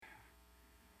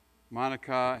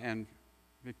Monica and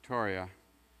Victoria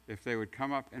if they would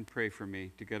come up and pray for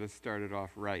me to get us started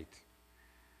off right.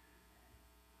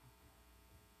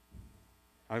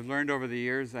 I've learned over the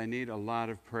years I need a lot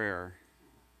of prayer.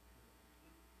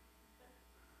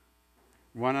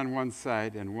 One on one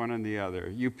side and one on the other.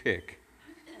 You pick.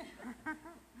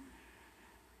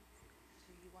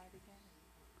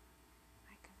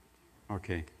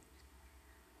 Okay.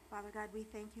 Father God, we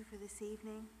thank you for this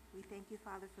evening. We thank you,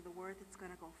 Father, for the word that's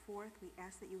going to go forth. We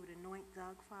ask that you would anoint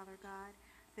Doug, Father God.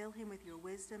 Fill him with your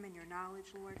wisdom and your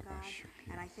knowledge, Lord God.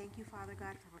 And I thank you, Father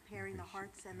God, for preparing the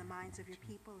hearts and the minds of your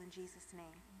people in Jesus'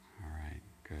 name. All right,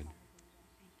 good.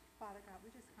 Father God,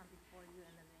 we just come before you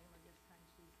in the name of your Son,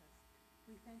 Jesus.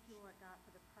 We thank you, Lord God,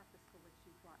 for the purpose for which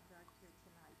you brought Doug here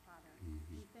tonight, Father.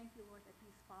 We thank you, Lord, that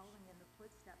he's following in the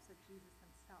footsteps of Jesus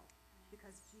himself,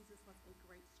 because Jesus was a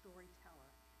great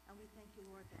storyteller. And we thank you,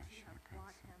 Lord, that you have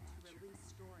brought him to release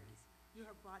stories. You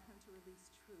have brought him to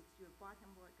release truths. You have brought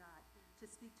him, Lord God, to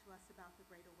speak to us about the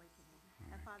Great Awakening.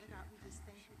 And Father God, we just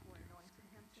thank you for anointing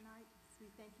him tonight.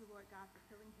 We thank you, Lord God, for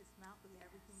filling his mouth with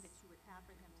everything that you would have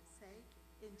for him to say.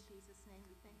 In Jesus' name,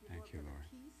 we thank you, Lord, for the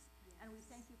peace. And we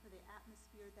thank you for the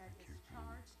atmosphere that is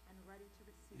charged and ready to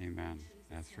receive. Amen.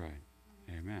 That's right.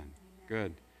 Amen.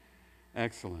 Good.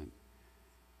 Excellent.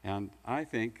 And I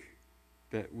think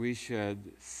that we should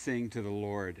sing to the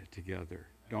Lord together.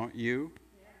 Don't you?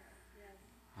 Yes.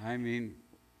 I mean,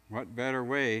 what better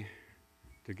way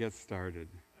to get started?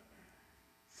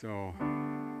 So,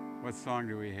 what song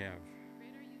do we have?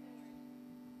 Great are you, Lord.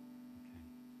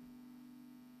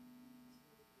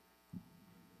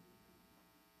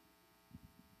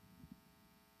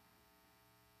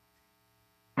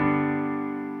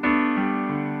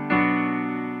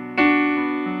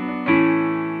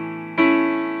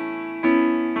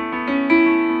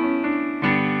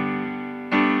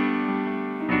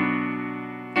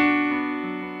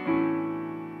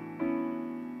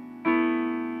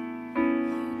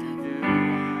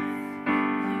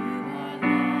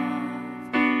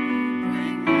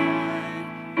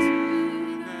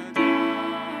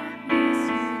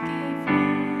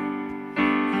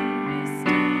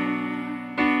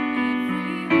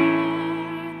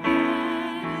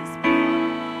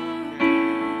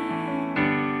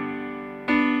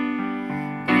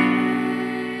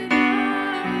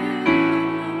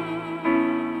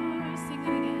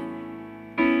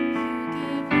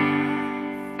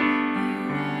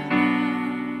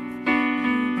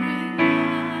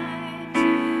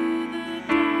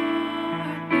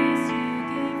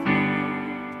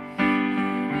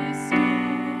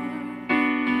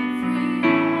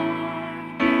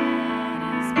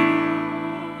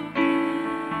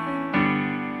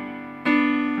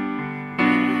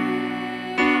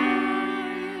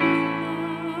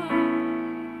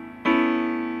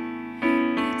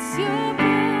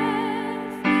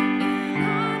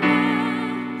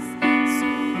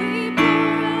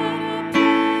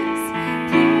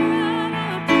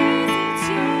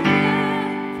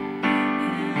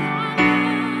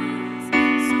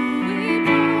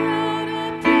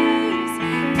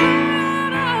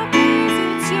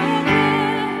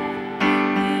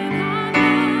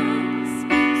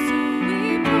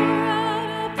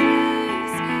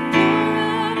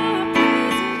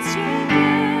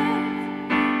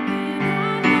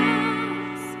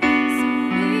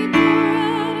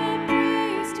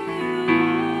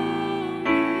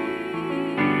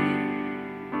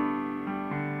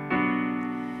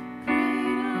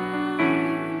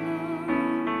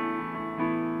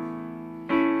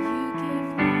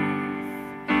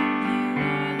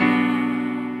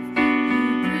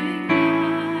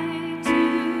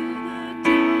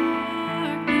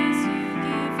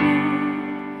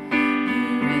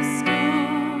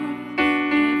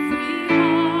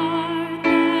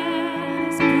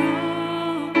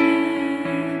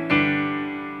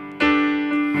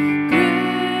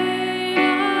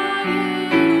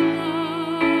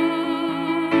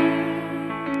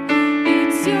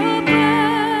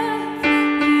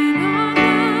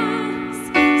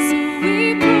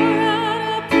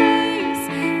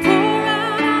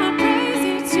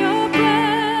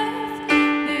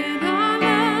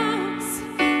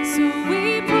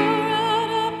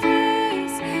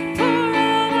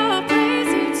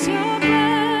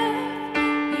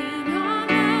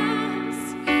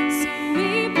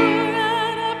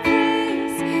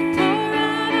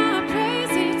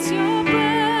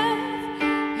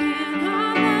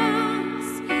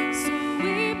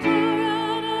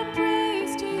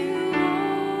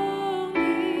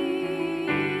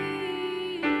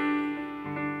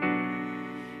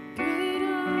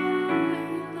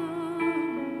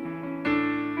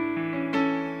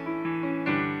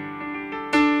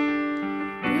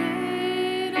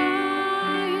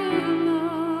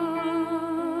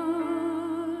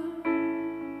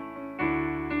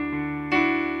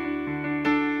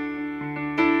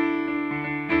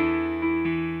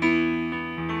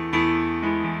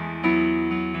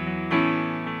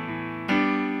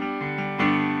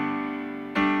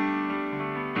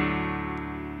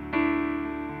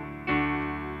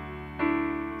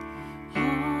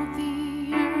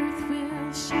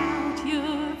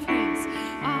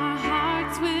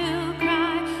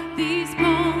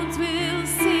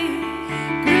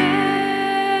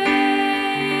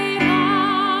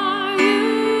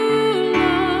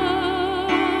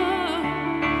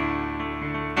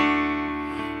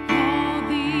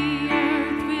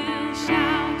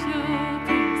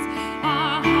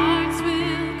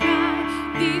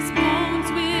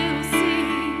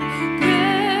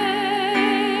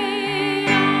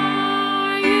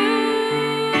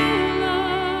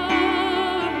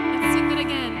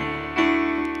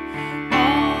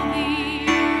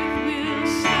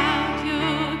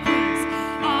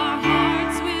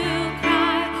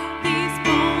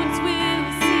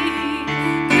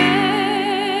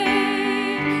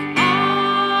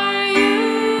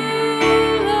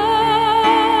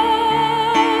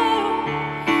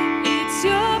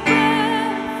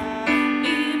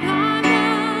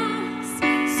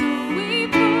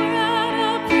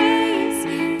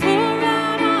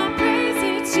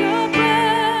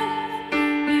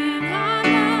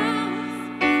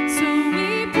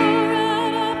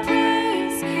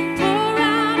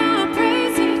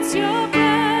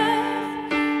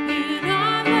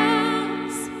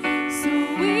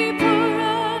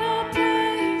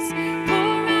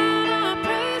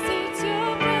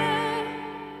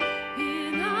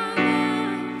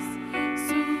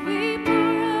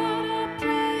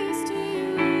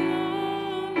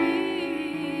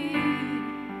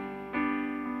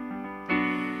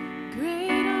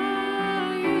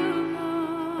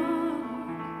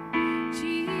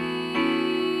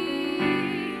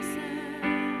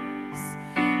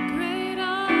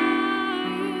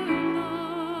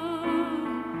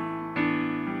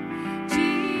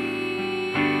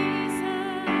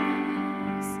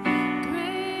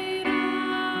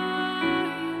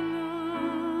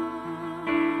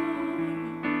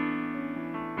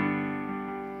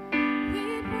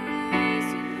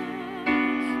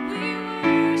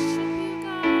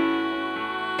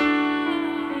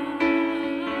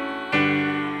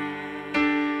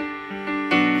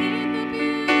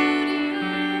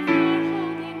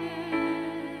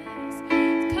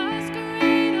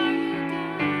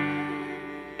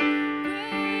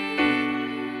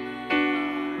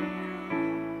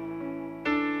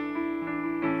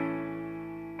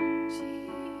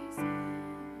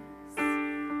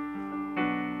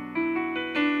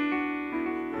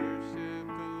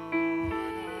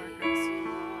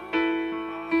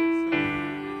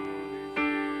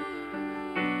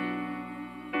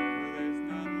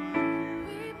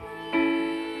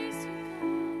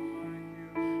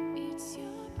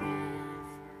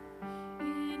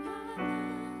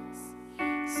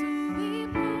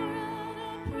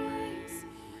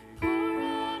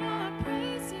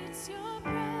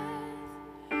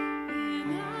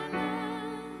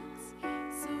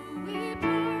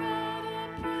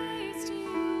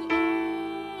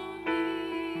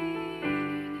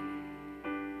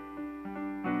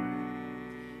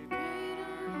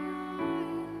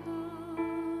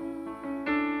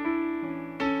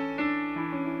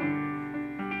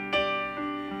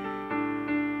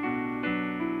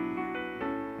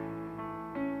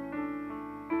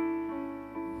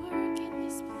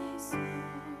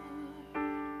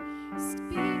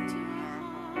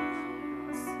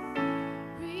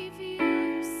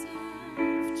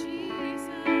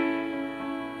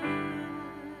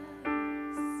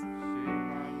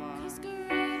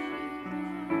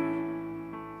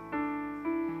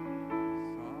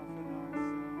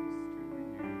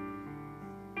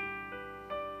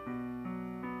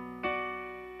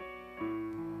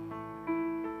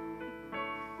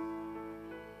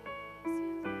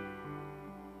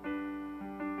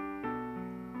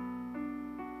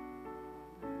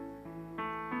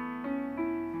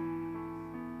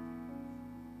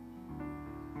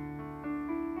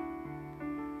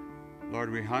 Lord,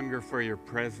 we hunger for your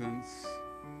presence.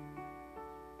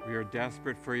 We are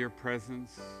desperate for your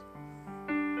presence.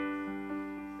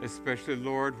 Especially,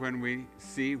 Lord, when we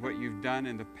see what you've done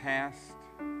in the past,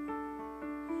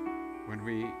 when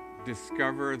we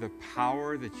discover the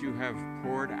power that you have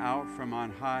poured out from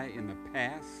on high in the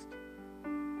past,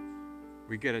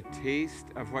 we get a taste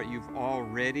of what you've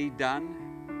already done.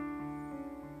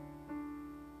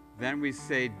 Then we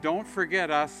say, don't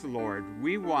forget us, Lord.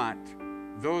 We want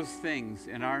those things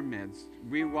in our midst.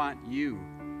 We want you.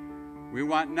 We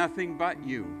want nothing but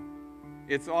you.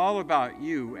 It's all about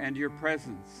you and your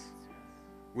presence.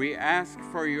 We ask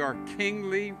for your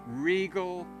kingly,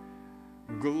 regal,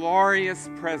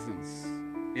 glorious presence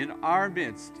in our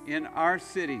midst, in our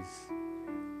cities,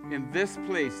 in this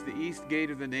place, the east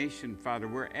gate of the nation, Father.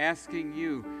 We're asking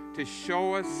you to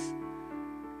show us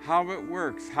how it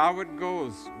works, how it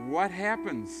goes, what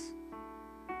happens.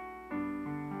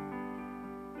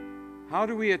 How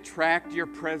do we attract your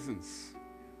presence?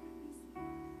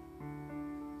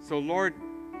 So, Lord,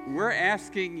 we're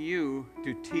asking you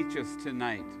to teach us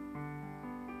tonight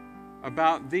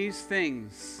about these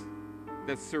things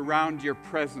that surround your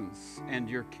presence and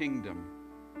your kingdom.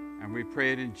 And we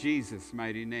pray it in Jesus'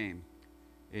 mighty name.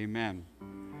 Amen.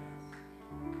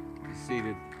 Be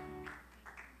seated.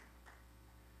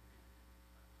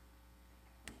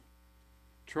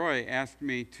 Troy asked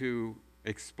me to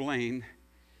explain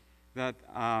that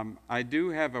I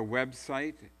do have a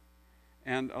website,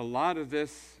 and a lot of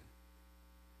this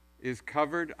is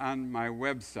covered on my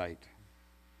website.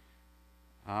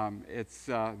 It's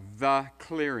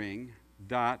theclearing.us.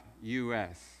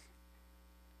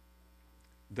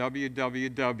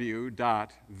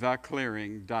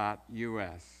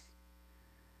 www.theclearing.us.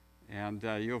 And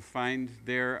you'll find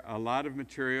there a lot of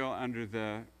material under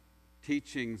the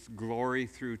teachings Glory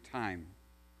Through Time.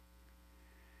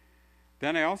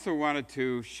 Then I also wanted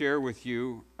to share with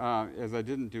you, as I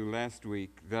didn't do last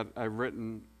week, that I've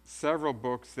written several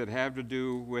books that have to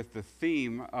do with the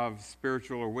theme of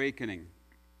spiritual awakening.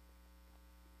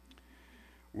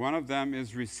 One of them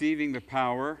is Receiving the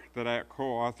Power, that I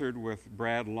co-authored with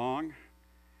Brad Long.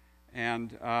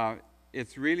 And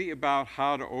it's really about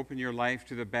how to open your life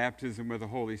to the baptism with the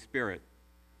Holy Spirit.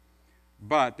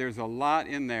 But there's a lot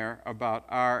in there about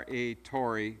R.A.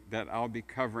 Torrey that I'll be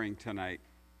covering tonight.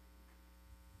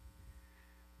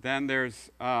 Then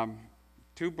there's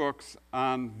two books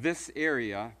on this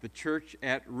area, the church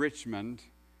at Richmond,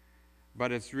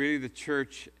 but it's really the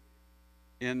church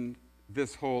in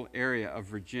this whole area of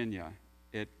Virginia.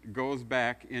 It goes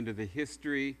back into the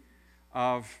history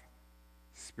of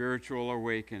spiritual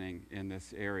awakening in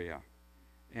this area.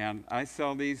 And I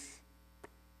sell these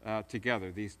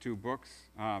together, these two books.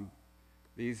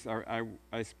 These are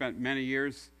I spent many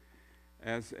years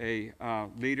as a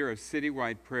leader of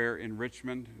citywide prayer in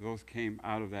Richmond. Those came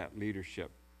out of that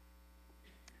leadership.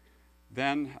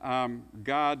 Then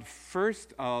God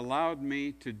first allowed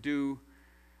me to do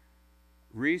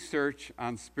research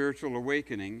on spiritual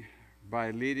awakening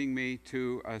by leading me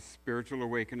to a spiritual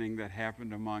awakening that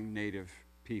happened among Native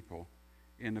people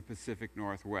in the Pacific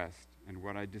Northwest. And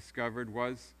what I discovered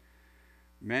was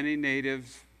many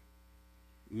Native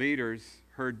leaders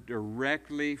heard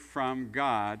directly from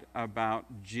God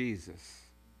about Jesus.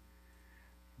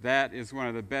 That is one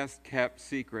of the best kept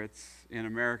secrets in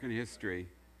American history.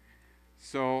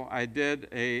 So I did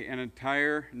an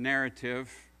entire narrative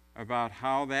about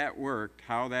how that worked,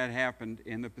 how that happened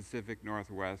in the Pacific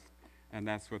Northwest, and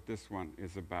that's what this one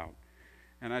is about.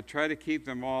 And I try to keep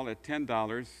them all at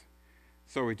 $10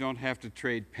 so we don't have to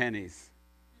trade pennies.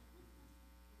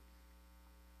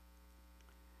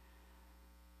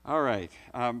 All right.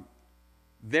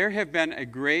 There have been a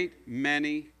great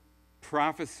many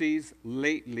prophecies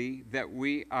lately that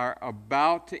we are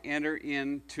about to enter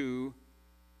into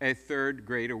a third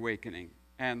great awakening.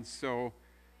 And so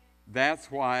that's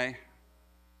why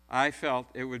I felt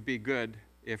it would be good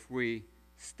if we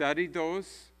studied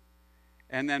those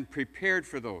and then prepared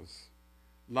for those.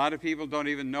 A lot of people don't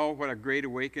even know what a great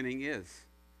awakening is.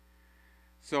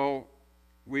 So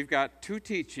we've got two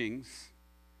teachings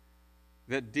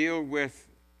that deal with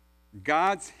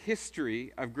God's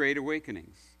history of great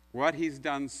awakenings, what he's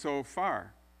done so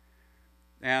far.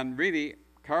 And really,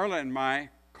 Carla and my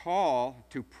call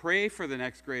to pray for the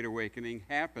next great awakening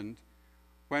happened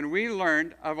when we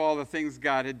learned of all the things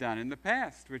God had done in the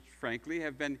past, which frankly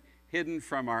have been hidden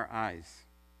from our eyes.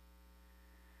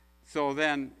 So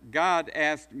then God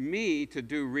asked me to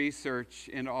do research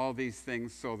in all these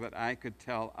things so that I could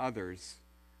tell others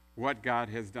what God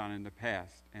has done in the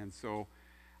past. And so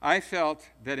I felt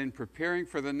that in preparing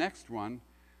for the next one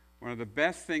of the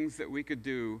best things that we could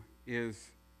do is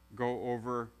go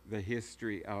over the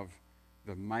history of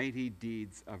the mighty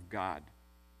deeds of God,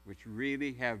 which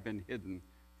really have been hidden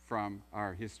from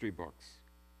our history books.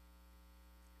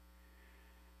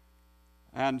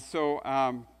 And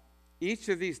so each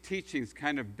of these teachings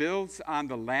kind of builds on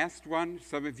the last one.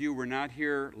 Some of you were not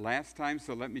here last time,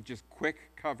 so let me just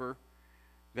quick cover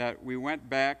that we went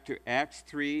back to Acts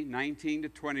 3, 19 to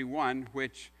 21,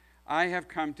 which I have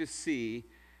come to see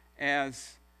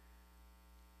as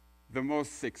the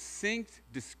most succinct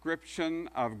description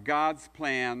of God's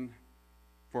plan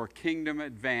for kingdom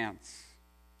advance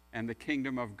and the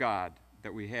kingdom of God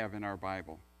that we have in our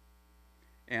Bible.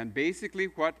 And basically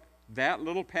what that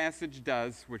little passage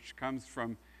does, which comes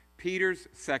from Peter's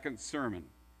second sermon,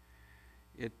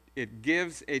 it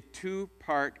gives a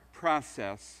two-part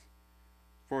process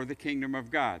for the kingdom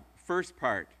of God. First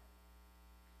part,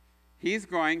 he's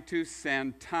going to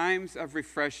send times of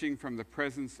refreshing from the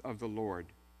presence of the Lord.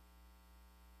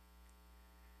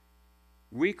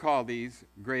 We call these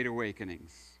Great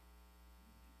Awakenings.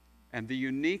 And the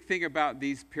unique thing about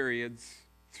these periods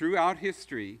throughout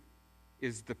history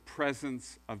is the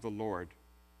presence of the Lord.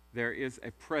 There is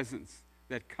a presence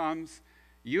that comes.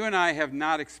 You and I have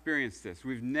not experienced this.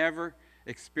 We've never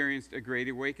experienced a Great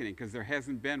Awakening because there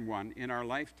hasn't been one in our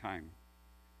lifetime.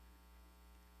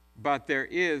 But there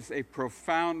is a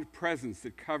profound presence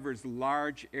that covers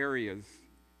large areas.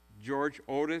 George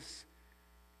Otis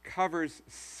covers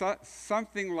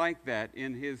something like that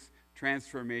in his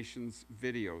Transformations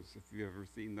videos, if you've ever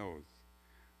seen those.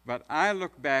 But I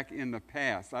look back in the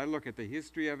past. I look at the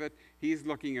history of it. He's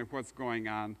looking at what's going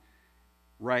on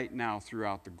right now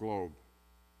throughout the globe.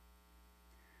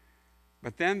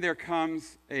 But then there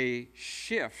comes a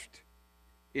shift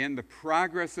in the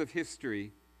progress of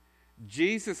history.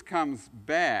 Jesus comes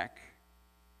back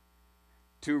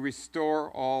to restore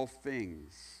all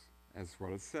things, as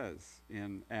what it says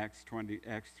in Acts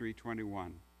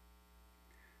 3:21.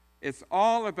 It's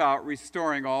all about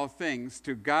restoring all things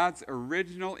to God's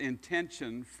original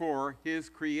intention for his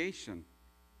creation.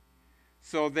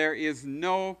 So there is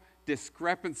no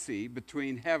discrepancy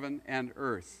between heaven and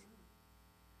earth.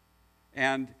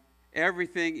 And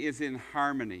everything is in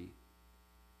harmony.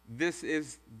 This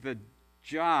is the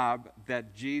job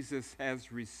that Jesus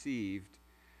has received,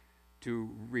 to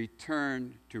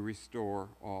return to restore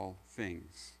all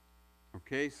things.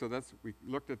 Okay, so we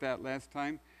looked at that last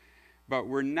time. But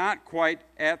we're not quite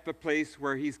at the place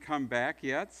where he's come back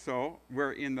yet, so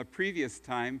we're in the previous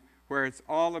time where it's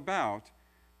all about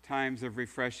times of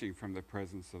refreshing from the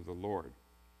presence of the Lord.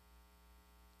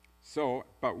 So,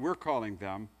 but we're calling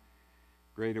them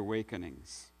Great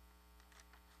Awakenings.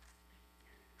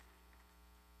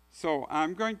 So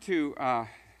I'm going to,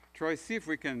 Troy, see if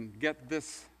we can get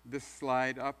this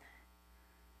slide up.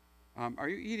 Are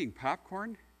you eating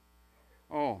popcorn?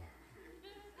 Oh.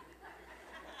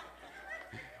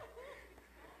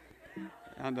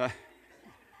 And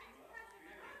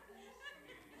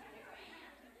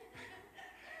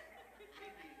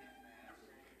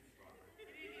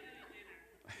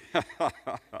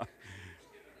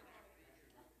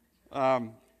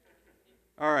all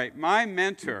right, my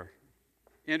mentor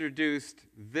introduced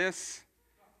this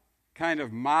kind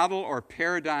of model or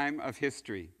paradigm of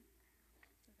history.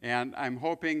 And I'm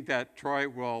hoping that Troy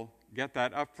will get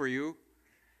that up for you.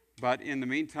 But in the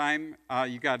meantime,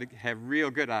 you got to have real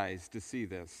good eyes to see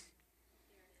this.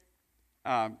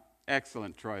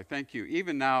 Excellent, Troy. Thank you.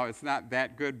 Even now, it's not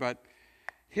that good, but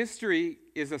history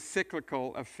is a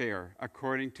cyclical affair,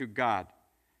 according to God.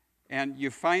 And you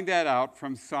find that out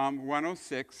from Psalm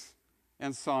 106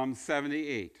 and Psalm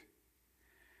 78.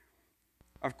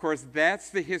 Of course,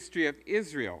 that's the history of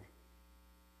Israel.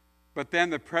 But then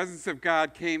the presence of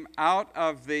God came out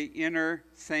of the inner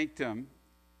sanctum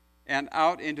and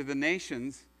out into the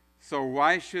nations, so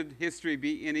why should history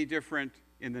be any different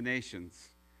in the nations?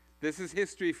 This is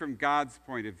history from God's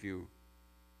point of view.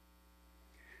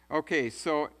 Okay,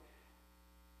 so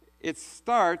it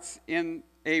starts in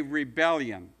a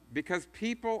rebellion, because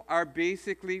people are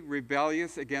basically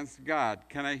rebellious against God.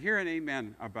 Can I hear an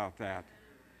amen about that?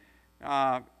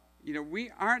 We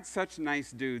aren't such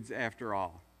nice dudes after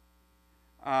all.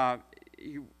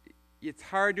 It's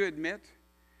hard to admit,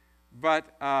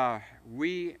 but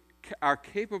we are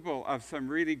capable of some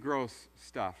really gross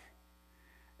stuff.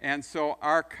 And so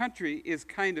our country is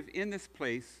kind of in this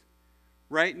place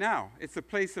right now. It's a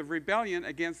place of rebellion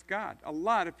against God. A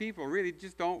lot of people really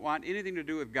just don't want anything to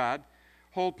do with God.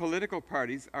 Whole political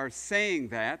parties are saying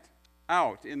that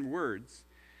out in words.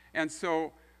 And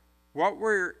so what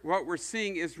we're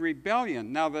seeing is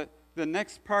rebellion. Now the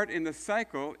next part in the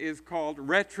cycle is called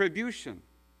retribution.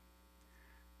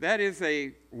 that is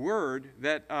a word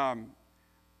that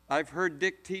I've heard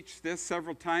Dick teach this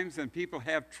several times, and people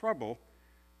have trouble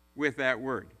with that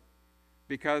word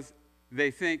because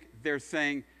they think they're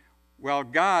saying, well,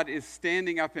 God is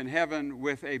standing up in heaven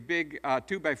with a big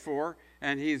 2x4,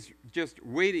 and he's just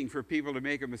waiting for people to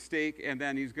make a mistake, and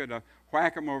then he's going to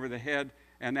whack them over the head,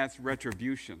 and that's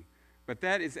retribution. But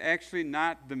that is actually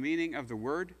not the meaning of the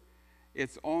word.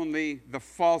 It's only the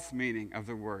false meaning of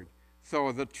the word.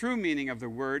 So the true meaning of the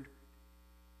word,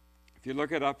 if you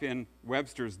look it up in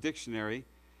Webster's dictionary,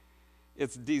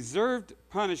 it's deserved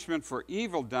punishment for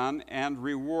evil done and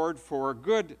reward for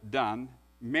good done,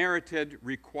 merited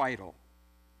requital.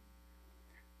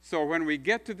 So when we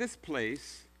get to this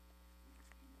place,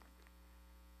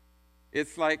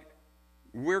 it's like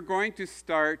we're going to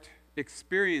start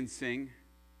experiencing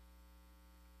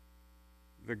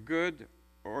the good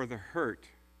or the hurt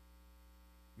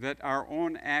that our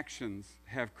own actions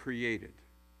have created.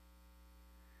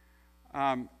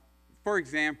 For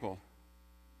example,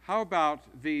 how about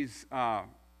these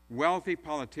wealthy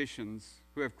politicians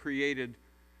who have created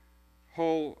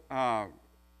whole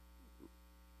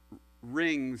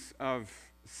rings of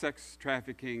sex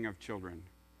trafficking of children?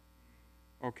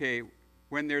 Okay,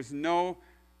 when there's no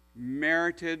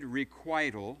merited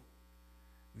requital,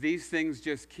 these things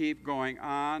just keep going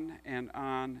on and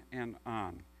on and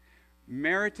on.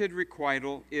 Merited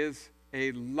requital is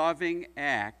a loving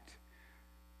act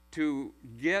to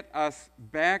get us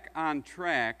back on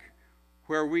track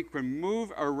where we can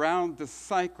move around the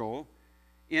cycle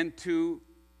into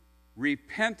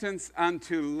repentance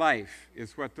unto life,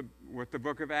 is what the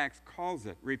book of Acts calls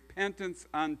it. Repentance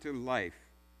unto life.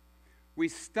 We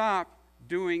stop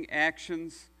doing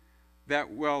actions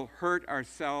that will hurt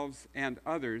ourselves and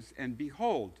others, and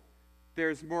behold,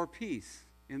 there's more peace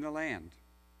in the land.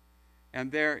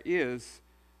 And there is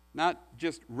not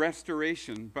just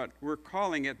restoration, but we're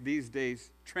calling it these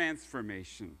days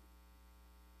transformation.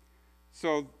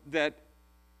 So that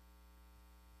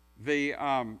the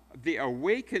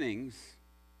awakenings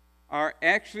are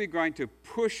actually going to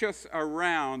push us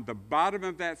around the bottom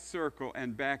of that circle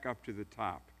and back up to the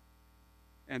top.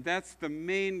 And that's the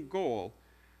main goal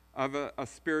of a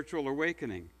spiritual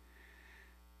awakening.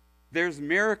 There's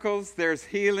miracles, there's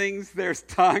healings, there's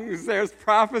tongues, there's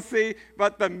prophecy,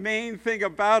 but the main thing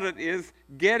about it is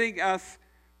getting us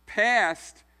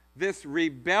past this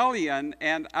rebellion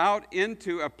and out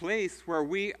into a place where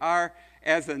we are,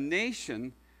 as a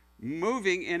nation,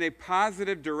 moving in a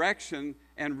positive direction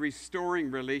and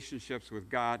restoring relationships with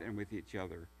God and with each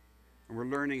other. And we're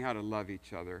learning how to love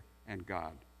each other and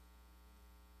God.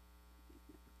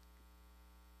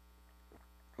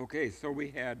 Okay, so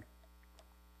we had,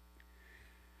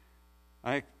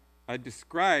 I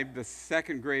described the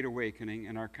Second Great Awakening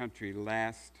in our country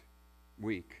last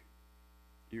week.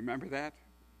 You remember that?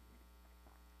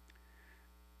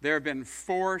 There have been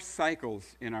 4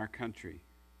 cycles in our country.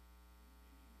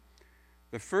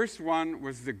 The first one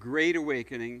was the Great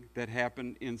Awakening that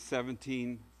happened in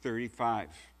 1735.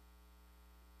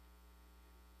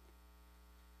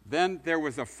 Then there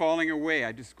was a falling away.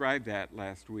 I described that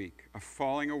last week. A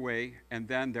falling away, and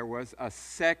then there was a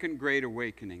Second Great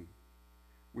Awakening.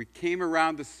 We came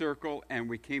around the circle and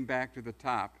we came back to the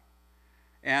top.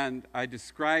 And I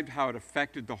described how it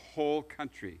affected the whole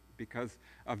country because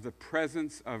of the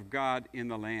presence of God in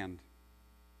the land.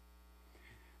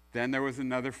 Then there was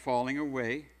another falling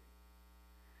away.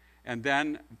 And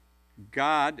then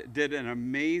God did an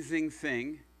amazing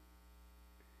thing.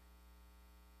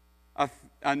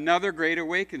 Another Great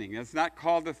Awakening. It's not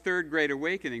called the Third Great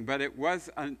Awakening, but it was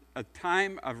a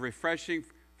time of refreshing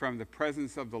from the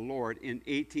presence of the Lord in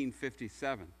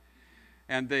 1857.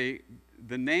 And the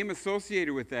name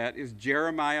associated with that is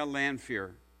Jeremiah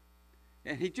Lanphier.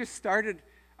 And he just started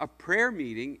a prayer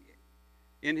meeting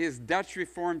in his Dutch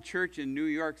Reformed Church in New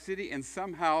York City, and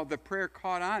somehow the prayer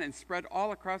caught on and spread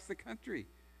all across the country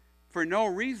for no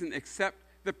reason except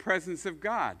the presence of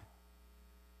God.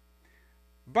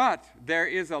 But there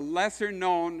is a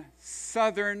lesser-known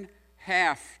southern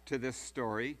half to this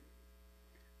story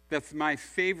that's my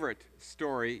favorite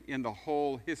story in the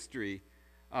whole history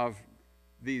of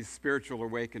these spiritual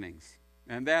awakenings.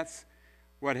 And that's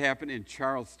what happened in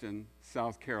Charleston,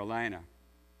 South Carolina.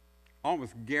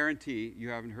 Almost guarantee you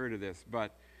haven't heard of this,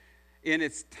 but in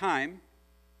its time,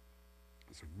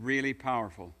 it's really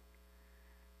powerful.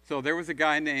 So there was a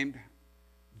guy named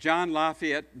John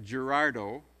Lafayette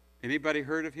Girardeau. Anybody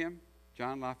heard of him?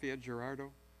 John Lafayette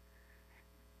Girardeau?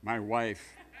 My wife.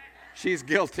 She's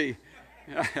guilty.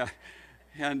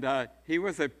 And he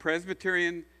was a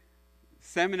Presbyterian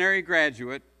seminary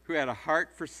graduate who had a heart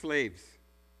for slaves,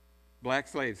 black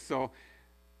slaves. So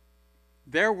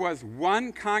there was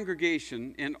one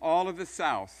congregation in all of the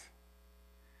South,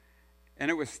 and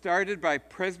it was started by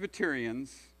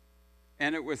Presbyterians,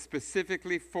 and it was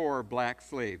specifically for black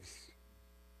slaves.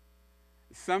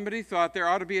 Somebody thought there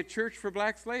ought to be a church for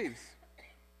black slaves.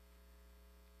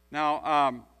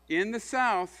 Now, in the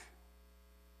South,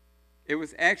 it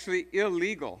was actually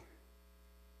illegal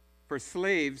for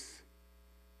slaves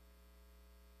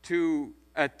to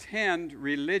attend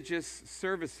religious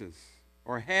services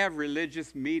or have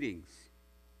religious meetings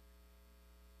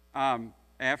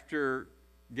after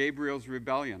Gabriel's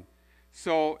rebellion.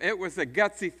 So it was a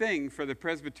gutsy thing for the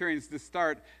Presbyterians to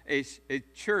start a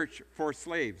church for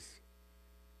slaves.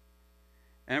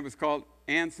 And it was called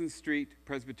Anson Street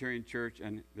Presbyterian Church,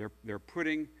 and they're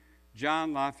putting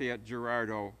John Lafayette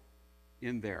Girardeau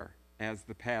in there as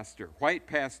the pastor. White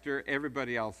pastor,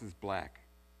 everybody else is black.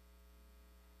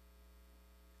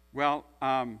 Well,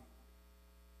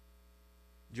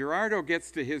 Girardeau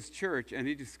gets to his church, and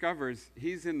he discovers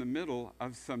he's in the middle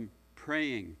of some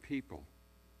praying people.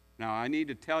 Now, I need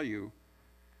to tell you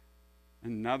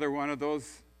another one of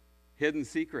those hidden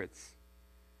secrets.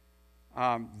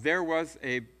 There was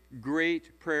a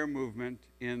great prayer movement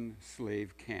in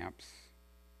slave camps.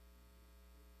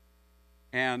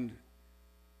 And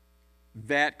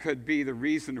that could be the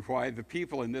reason why the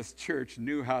people in this church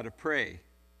knew how to pray.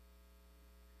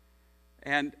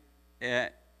 And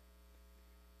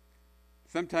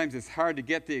sometimes it's hard to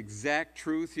get the exact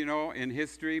truth, in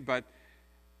history, but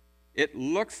it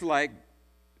looks like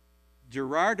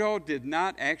Girardeau did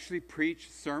not actually preach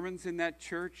sermons in that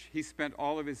church. He spent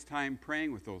all of his time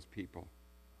praying with those people.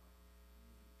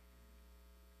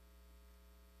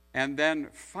 And then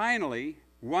finally,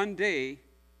 one day,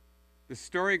 the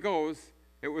story goes,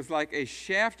 it was like a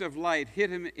shaft of light hit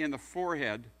him in the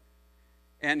forehead,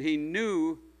 and he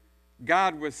knew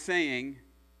God was saying,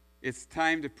 it's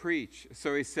time to preach.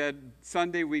 So he said,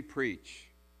 Sunday we preach.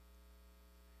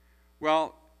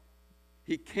 Well,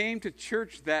 he came to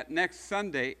church that next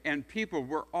Sunday, and people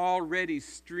were already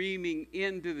streaming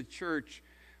into the church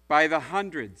by the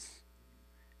hundreds.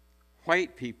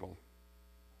 White people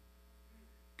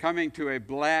coming to a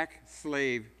black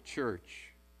slave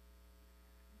church.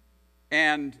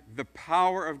 And the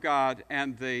power of God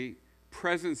and the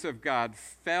presence of God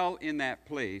fell in that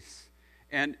place,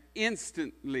 and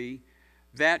instantly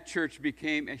that church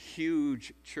became a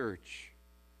huge church.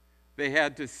 They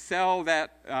had to sell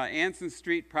that Anson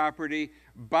Street property,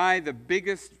 buy the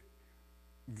biggest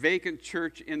vacant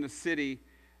church in the city,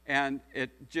 and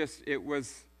it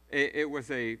was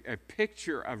a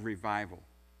picture of revival.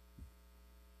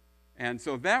 And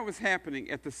so that was happening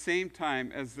at the same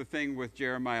time as the thing with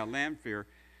Jeremiah Lanphier.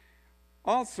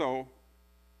 Also,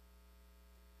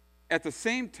 at the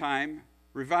same time,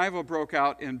 revival broke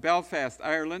out in Belfast,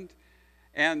 Ireland,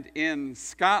 and in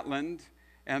Scotland,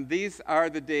 and these are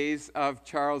the days of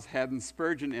Charles Haddon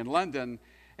Spurgeon in London.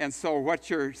 And so what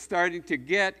you're starting to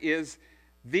get is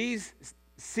these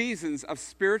seasons of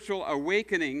spiritual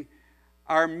awakening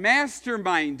are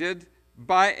masterminded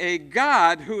by a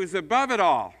God who is above it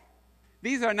all.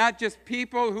 These are not just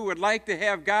people who would like to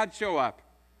have God show up.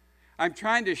 I'm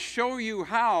trying to show you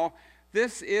how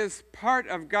this is part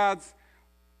of God's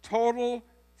total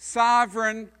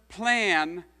sovereign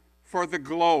plan for the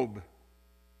globe.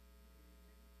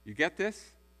 You get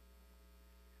this?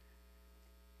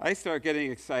 I start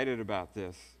getting excited about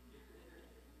this.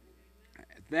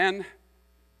 Then,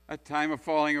 a time of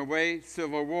falling away,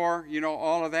 Civil War,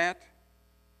 all of that.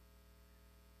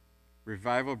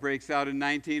 Revival breaks out in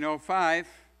 1905.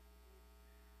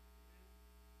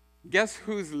 Guess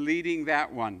who's leading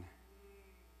that one?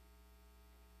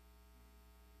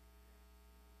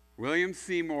 William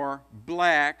Seymour,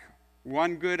 black,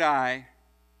 one good eye,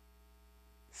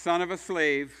 son of a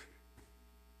slave.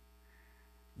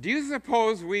 Do you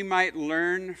suppose we might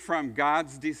learn from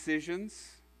God's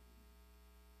decisions?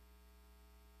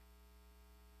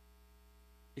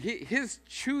 His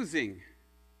choosing.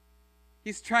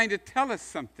 He's trying to tell us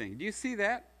something. Do you see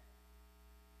that?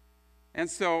 And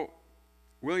so,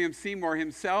 William Seymour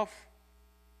himself,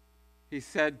 he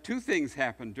said two things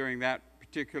happened during that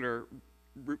particular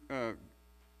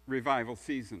revival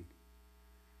season.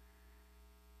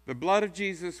 The blood of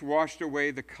Jesus washed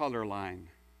away the color line,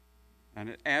 and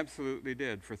it absolutely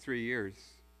did for 3 years.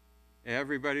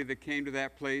 Everybody that came to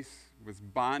that place was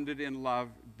bonded in love,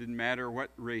 didn't matter what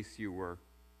race you were.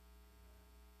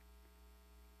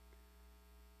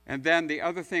 And then the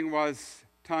other thing was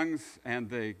tongues and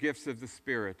the gifts of the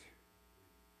Spirit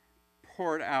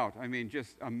poured out. I mean,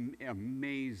 just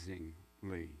amazingly.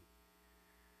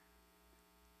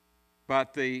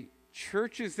 But the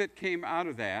churches that came out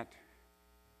of that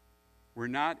we're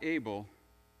not able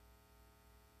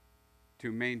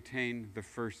to maintain the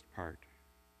first part.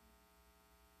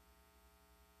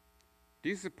 Do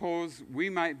you suppose we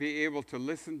might be able to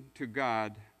listen to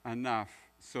God enough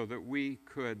so that we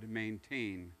could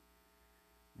maintain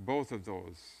both of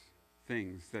those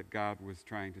things that God was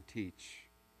trying to teach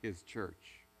his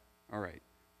church? All right.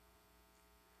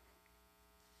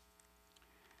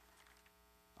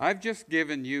 I've just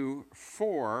given you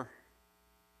 4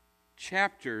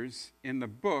 chapters in the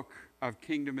book of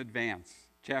Kingdom Advance,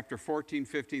 chapter 14,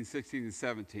 15, 16, and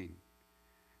 17.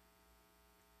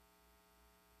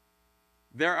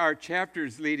 There are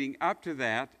chapters leading up to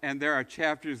that, and there are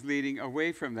chapters leading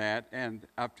away from that and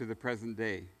up to the present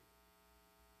day.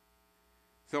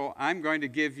 So I'm going to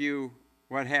give you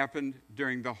what happened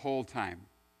during the whole time.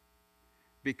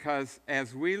 Because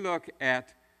as we look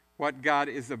at what God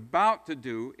is about to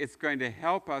do, it's going to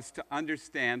help us to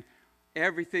understand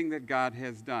everything that God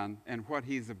has done and what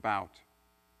he's about.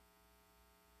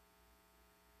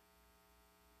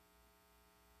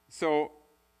 So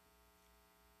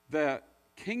the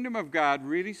kingdom of God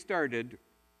really started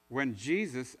when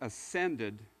Jesus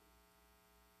ascended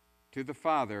to the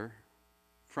Father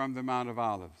from the Mount of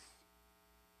Olives.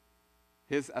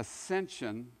 His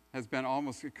ascension has been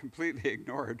almost completely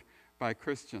ignored by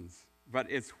Christians, but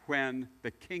it's when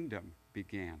the kingdom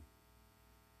began.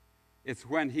 It's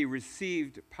when he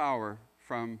received power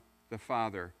from the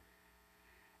Father.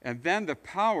 And then the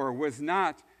power was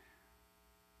not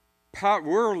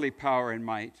worldly power and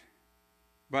might,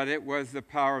 but it was the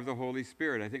power of the Holy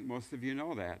Spirit. I think most of you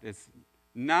know that. It's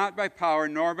not by power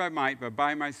nor by might, but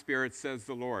by my Spirit, says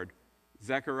the Lord.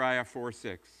 Zechariah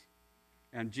 4:6.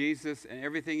 And Jesus and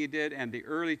everything he did, and the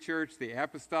early church, the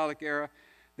apostolic era,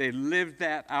 they lived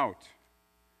that out.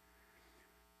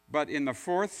 But in the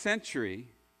 4th century,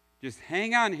 just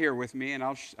hang on here with me and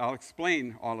I'll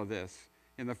explain all of this.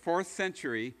 In the 4th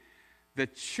century, the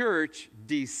church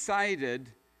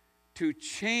decided to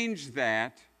change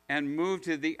that and move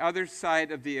to the other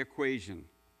side of the equation.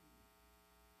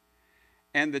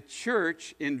 And the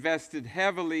church invested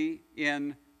heavily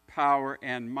in power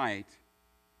and might,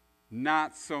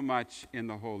 not so much in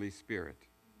the Holy Spirit.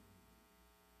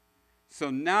 So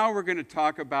now we're going to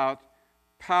talk about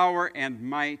power and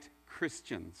might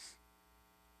Christians,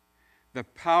 the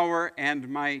power and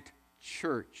might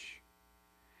church.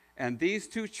 And these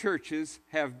two churches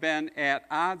have been at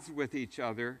odds with each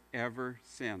other ever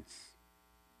since.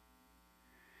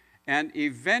 And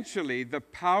eventually, the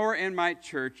power and might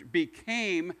church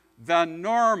became the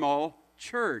normal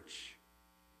church.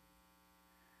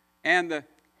 And the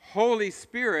Holy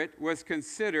Spirit was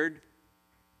considered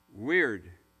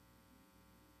weird.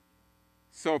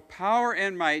 So power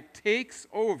and might takes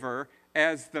over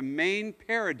as the main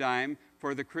paradigm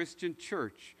for the Christian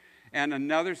church. And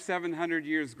another 700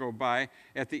 years go by,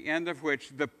 at the end of which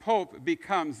the Pope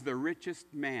becomes the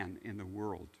richest man in the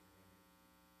world.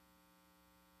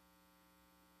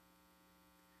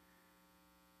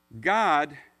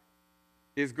 God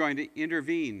is going to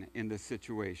intervene in this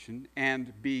situation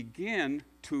and begin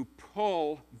to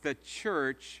pull the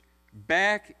church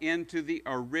back into the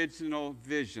original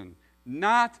vision,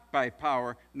 not by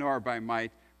power nor by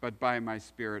might, but by my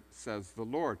Spirit, says the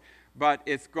Lord. But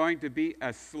it's going to be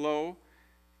a slow,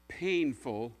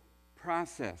 painful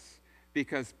process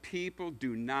because people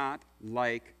do not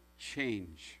like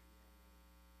change.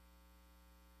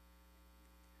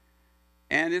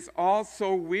 And it's all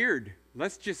so weird.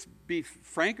 Let's just be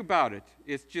frank about it.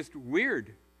 It's just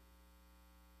weird.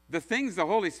 The things the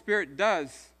Holy Spirit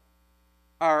does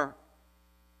are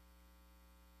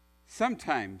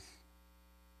sometimes,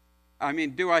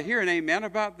 do I hear an amen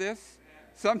about this?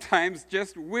 Sometimes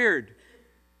just weird.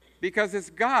 Because it's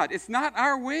God. It's not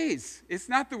our ways. It's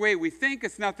not the way we think.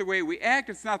 It's not the way we act.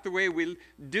 It's not the way we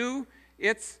do.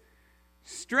 It's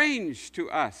strange to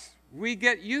us. We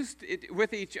get used to it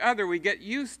with each other. We get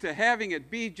used to having it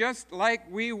be just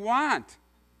like we want.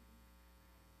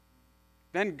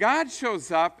 Then God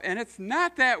shows up, and it's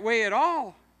not that way at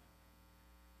all.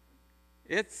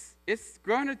 It's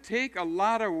going to take a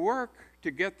lot of work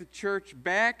to get the church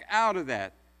back out of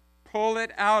that, pull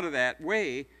it out of that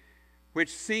way,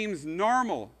 which seems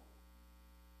normal.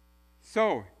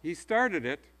 So he started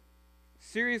it,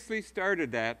 seriously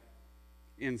started that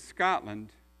in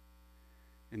Scotland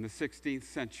in the 16th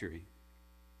century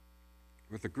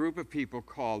with a group of people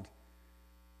called,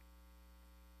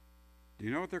 do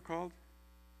you know what they're called?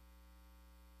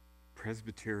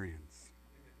 Presbyterians.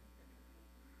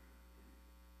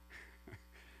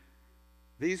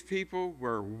 These people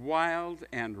were wild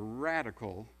and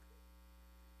radical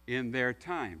in their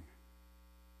time.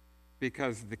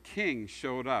 because the king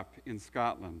showed up in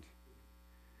Scotland.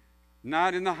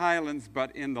 Not in the Highlands,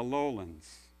 but in the lowlands.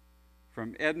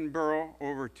 From Edinburgh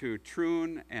over to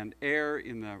Troon and Ayr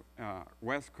in the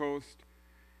west coast.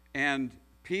 And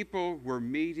people were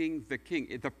meeting the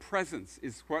king. The presence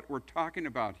is what we're talking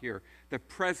about here. The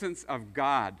presence of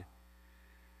God.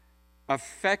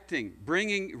 Affecting,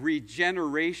 bringing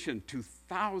regeneration to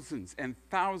thousands and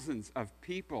thousands of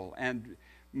people. And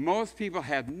most people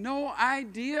had no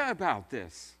idea about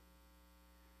this.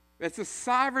 It's a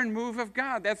sovereign move of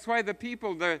God. That's why the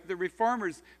people, the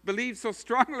reformers, believed so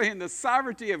strongly in the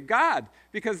sovereignty of God,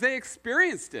 because they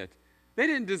experienced it. They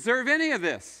didn't deserve any of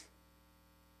this.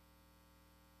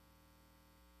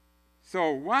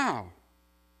 So, wow.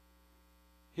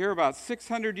 Here about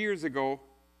 600 years ago,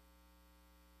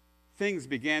 things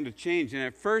began to change. And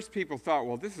at first people thought,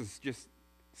 well, this is just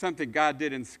something God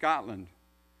did in Scotland.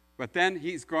 But then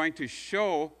he's going to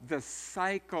show the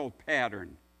cycle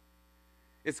pattern.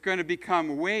 It's going to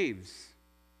become waves.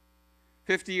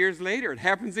 50 years later, it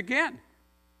happens again.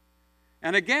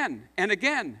 And again, and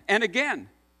again, and again.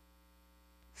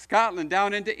 Scotland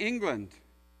down into England.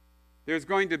 There's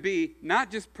going to be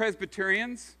not just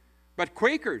Presbyterians, but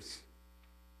Quakers.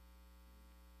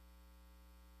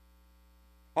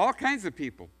 All kinds of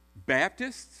people.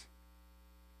 Baptists,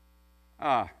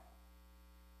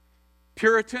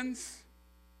 Puritans,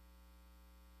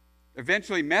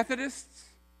 eventually Methodists.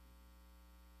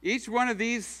 Each one of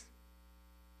these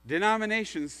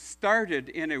denominations started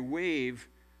in a wave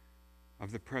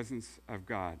of the presence of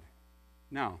God.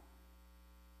 Now,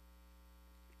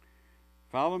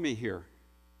 follow me here.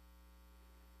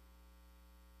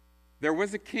 There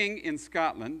was a king in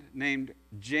Scotland named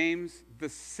James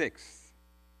VI.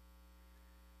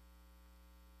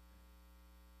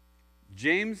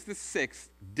 James VI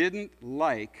didn't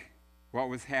like what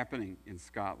was happening in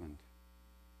Scotland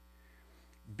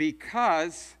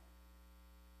because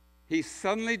he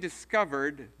suddenly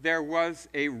discovered there was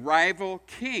a rival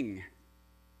king.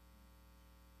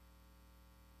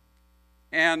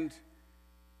 And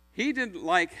he didn't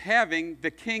like having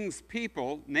the king's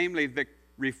people, namely the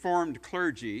Reformed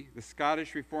clergy, the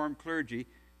Scottish Reformed clergy,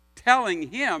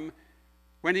 telling him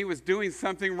when he was doing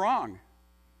something wrong.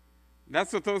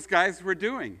 That's what those guys were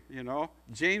doing, you know.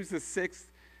 James VI,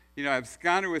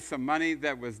 absconded with some money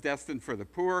that was destined for the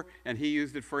poor, and he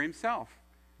used it for himself.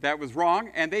 That was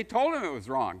wrong, and they told him it was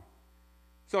wrong.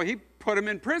 So he put him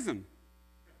in prison,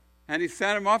 and he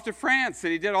sent him off to France,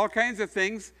 and he did all kinds of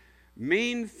things,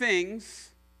 mean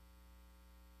things.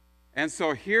 And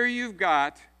so here you've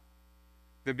got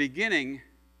the beginning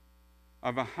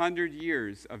of 100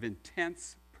 years of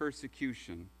intense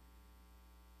persecution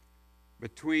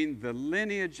between the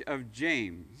lineage of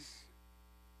James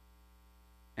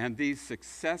and these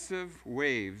successive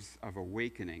waves of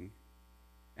awakening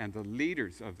and the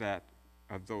leaders of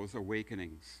those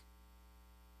awakenings.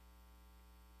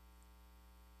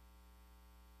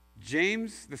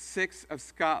 James VI of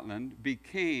Scotland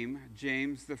became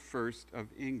James I of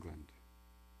England,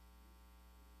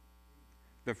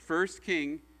 the first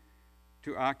king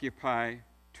to occupy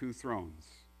two thrones,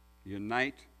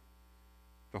 unite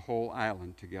the whole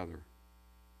island together.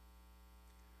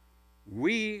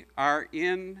 We are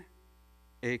in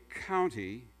a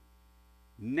county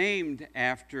named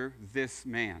after this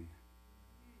man,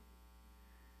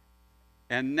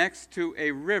 and next to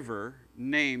a river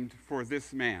named for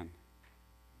this man.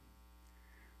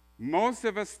 Most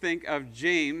of us think of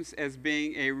James as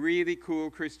being a really cool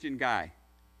Christian guy.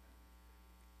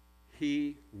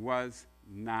 He was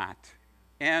not.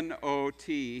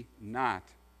 N-O-T, not.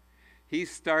 He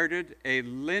started a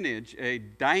lineage, a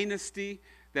dynasty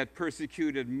that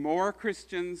persecuted more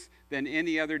Christians than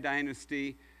any other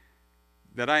dynasty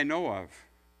that I know of.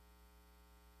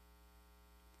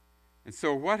 And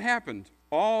so what happened?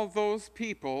 All those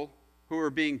people who were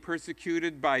being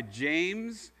persecuted by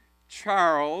James,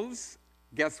 Charles,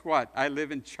 guess what? I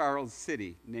live in Charles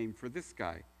City, named for this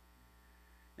guy,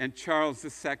 and Charles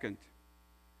II,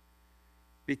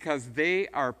 because they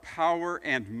are power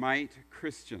and might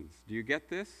Christians. Do you get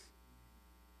this?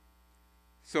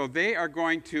 So they are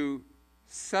going to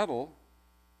settle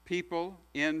people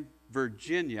in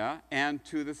Virginia and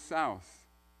to the south.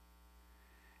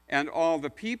 And all the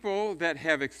people that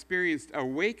have experienced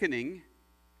awakening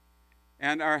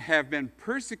and have been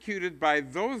persecuted by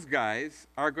those guys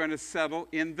are going to settle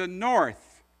in the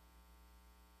north.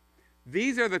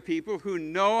 These are the people who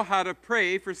know how to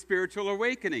pray for spiritual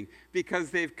awakening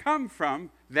because they've come from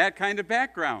that kind of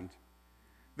background.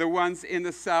 The ones in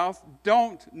the south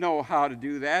don't know how to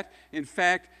do that. In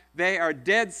fact, they are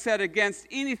dead set against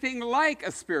anything like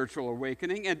a spiritual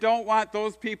awakening and don't want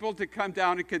those people to come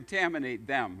down and contaminate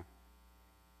them.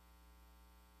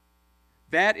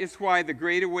 That is why the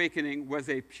Great Awakening was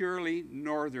a purely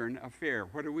northern affair.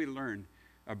 What do we learn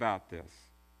about this?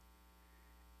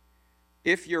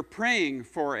 If you're praying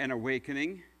for an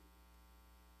awakening,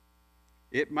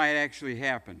 it might actually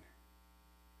happen.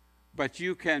 But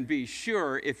you can be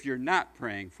sure if you're not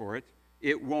praying for it,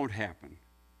 it won't happen.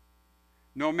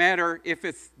 No matter if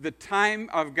it's the time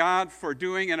of God for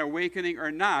doing an awakening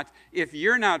or not, if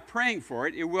you're not praying for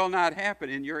it, it will not happen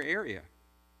in your area.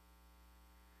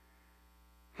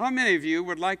 How many of you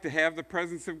would like to have the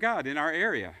presence of God in our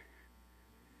area?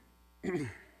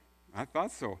 I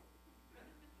thought so.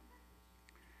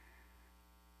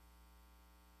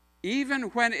 Even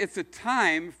when it's a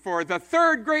time for the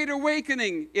third great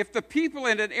awakening, if the people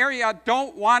in an area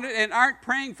don't want it and aren't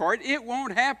praying for it, it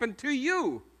won't happen to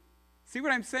you. See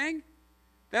what I'm saying?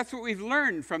 That's what we've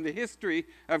learned from the history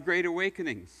of great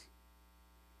awakenings.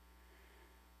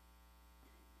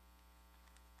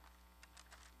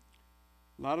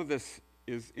 A lot of this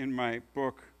is in my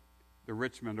book, The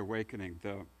Richmond Awakening,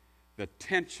 the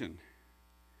tension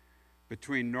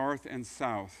between North and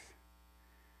South,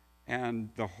 and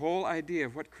the whole idea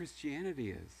of what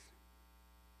Christianity is.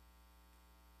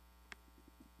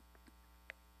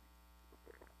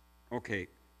 Okay,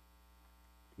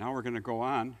 now we're going to go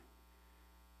on,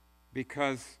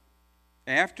 because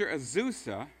after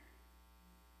Azusa,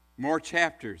 more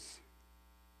chapters.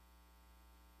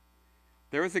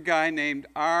 There was a guy named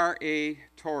R.A.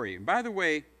 Torrey. And by the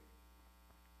way,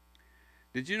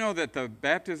 did you know that the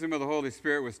baptism of the Holy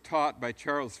Spirit was taught by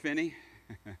Charles Finney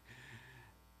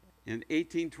in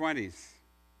 1820s?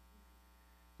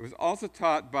 It was also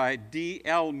taught by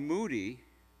D.L. Moody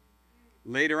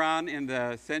later on in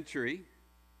the century.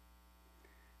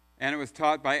 And it was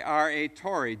taught by R.A.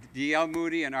 Torrey. D.L.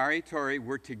 Moody and R.A. Torrey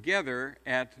were together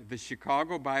at the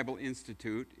Chicago Bible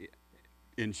Institute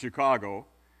in Chicago.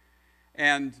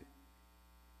 And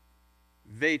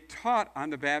they taught on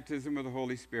the baptism of the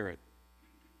Holy Spirit.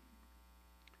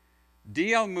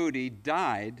 D.L. Moody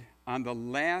died on the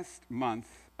last month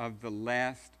of the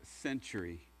last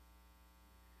century.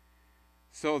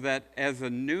 So that as a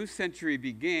new century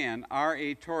began,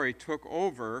 R.A. Torrey took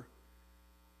over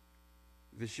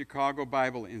the Chicago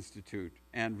Bible Institute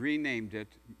and renamed it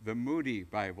the Moody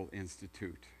Bible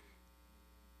Institute.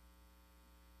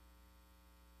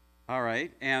 All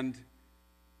right, and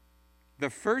the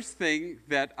first thing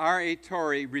that R.A.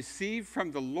 Torrey received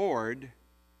from the Lord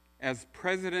as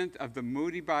president of the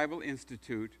Moody Bible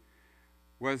Institute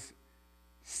was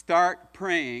start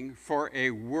praying for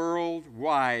a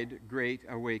worldwide great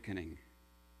awakening.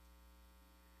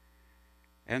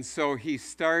 And so he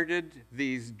started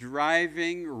these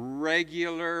driving,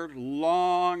 regular,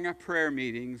 long prayer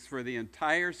meetings for the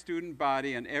entire student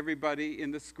body and everybody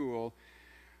in the school,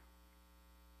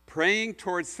 praying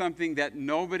towards something that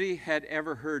nobody had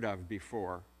ever heard of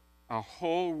before, a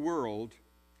whole world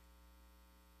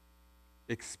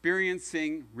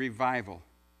experiencing revival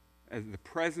as the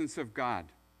presence of God.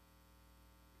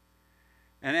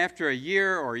 And after a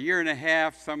year or a year and a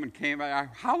half, someone came by,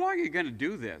 how long are you going to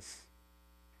do this?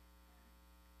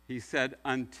 He said,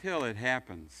 until it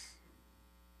happens.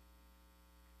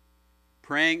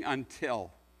 Praying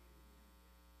until.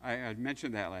 I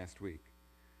mentioned that last week.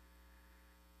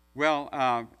 Well,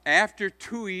 after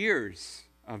 2 years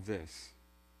of this,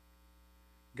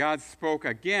 God spoke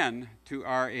again to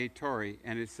R.A. Torrey,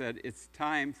 and it said, it's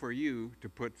time for you to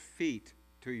put feet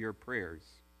to your prayers.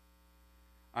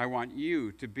 I want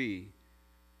you to be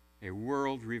a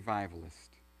world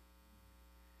revivalist.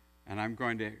 And I'm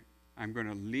going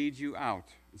to lead you out.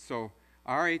 So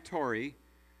R.A. Torrey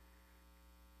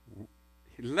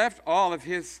left all of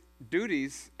his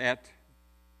duties at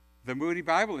the Moody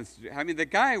Bible Institute. I mean, the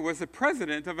guy was the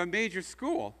president of a major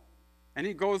school, and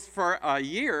he goes for a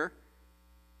year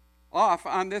off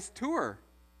on this tour.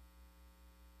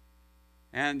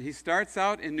 And he starts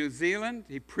out in New Zealand.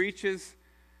 He preaches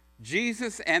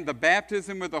Jesus and the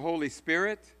baptism with the Holy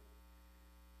Spirit.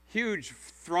 Huge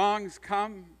throngs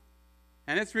come,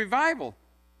 and it's revival.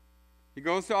 He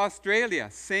goes to Australia,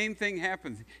 same thing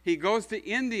happens. He goes to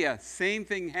India, same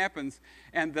thing happens.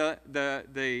 And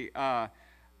the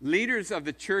leaders of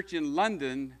the church in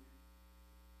London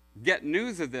get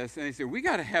news of this, and they say, we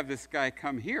got to have this guy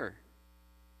come here.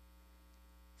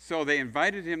 So they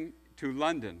invited him to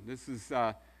London. This is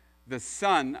the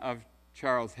son of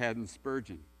Charles Haddon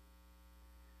Spurgeon.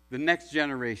 The next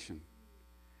generation.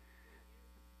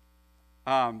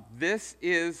 This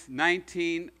is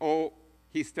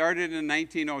he started in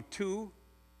 1902,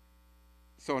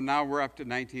 So now we're up to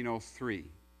 1903.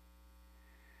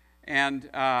 And,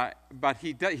 but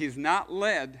he's not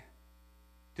led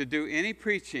to do any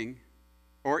preaching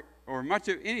or much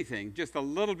of anything, just a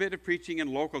little bit of preaching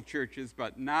in local churches,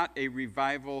 but not a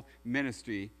revival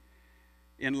ministry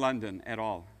in London at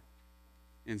all.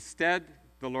 Instead,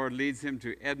 the Lord leads him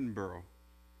to Edinburgh.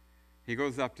 He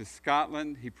goes up to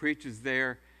Scotland, he preaches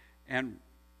there, and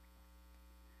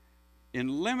in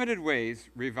limited ways,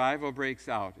 revival breaks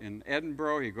out. In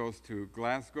Edinburgh, he goes to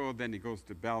Glasgow, then he goes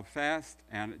to Belfast,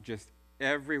 and just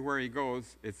everywhere he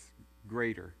goes, it's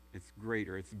greater,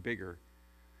 it's bigger.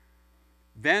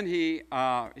 Then he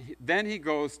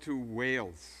goes to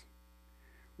Wales.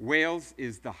 Wales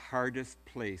is the hardest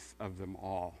place of them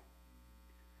all.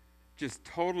 Just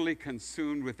totally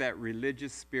consumed with that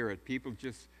religious spirit, people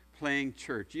just playing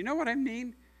church. You know what I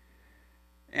mean?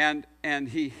 And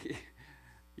he,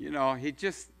 he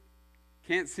just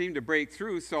can't seem to break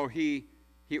through, so he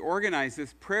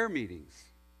organizes prayer meetings,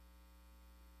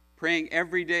 praying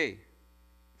every day.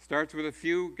 Starts with a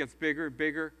few, gets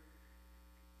bigger.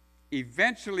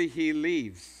 Eventually he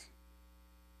leaves.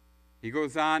 He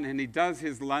goes on and he does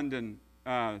his London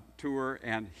tour,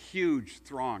 and huge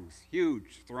throngs. You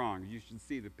should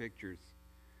see the pictures.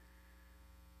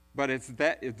 But it's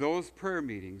those prayer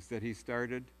meetings that he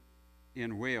started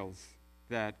in Wales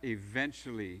that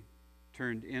eventually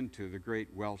turned into the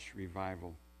Great Welsh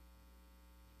Revival.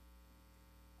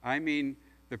 I mean,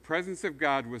 the presence of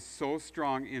God was so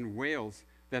strong in Wales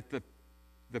that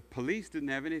the police didn't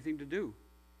have anything to do.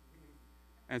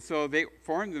 And so they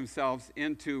formed themselves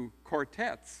into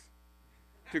quartets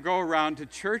to go around to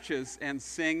churches and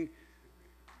sing,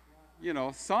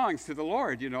 songs to the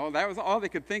Lord. That was all they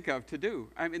could think of to do.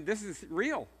 I mean, this is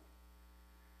real.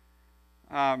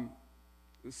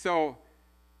 So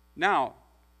now,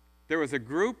 there was a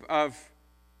group of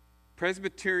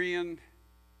Presbyterian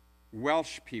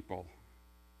Welsh people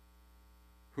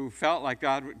who felt like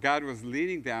God was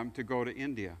leading them to go to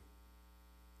India.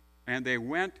 And they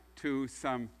went to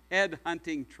some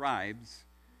head-hunting tribes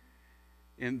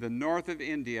in the north of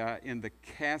India in the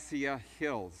Khassia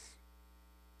Hills.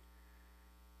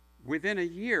 Within a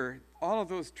year, all of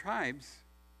those tribes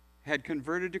had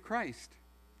converted to Christ.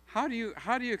 How do you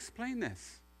explain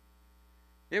this?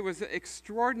 It was an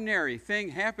extraordinary thing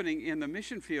happening in the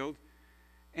mission field,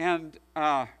 and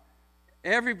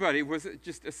everybody was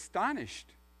just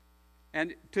astonished.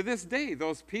 And to this day,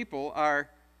 those people are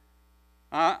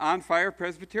on fire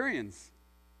Presbyterians.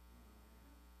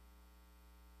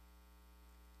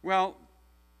 Well,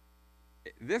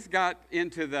 this got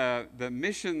into the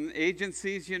mission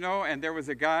agencies, and there was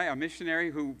a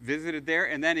missionary who visited there,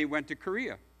 and then he went to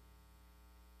Korea.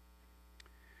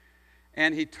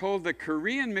 And he told the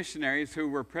Korean missionaries, who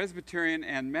were Presbyterian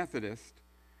and Methodist,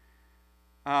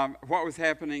 what was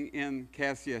happening in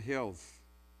Khassia Hills.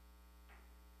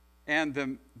 And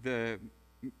the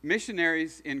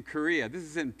missionaries in Korea, this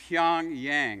is in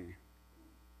Pyongyang,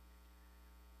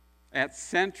 at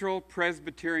Central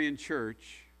Presbyterian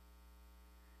Church,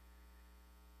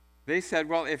 they said,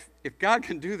 well, if God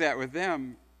can do that with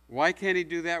them, why can't he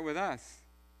do that with us?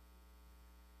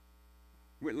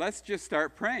 Let's just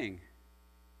start praying.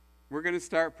 We're going to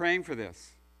start praying for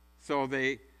this. So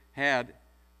they had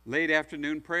late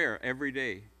afternoon prayer every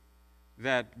day,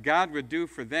 that God would do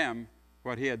for them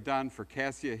what he had done for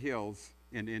Khassia Hills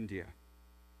in India.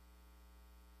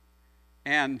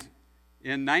 And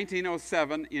in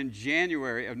 1907, in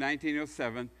January of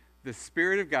 1907, the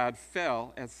Spirit of God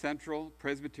fell at Central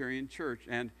Presbyterian Church.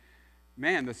 And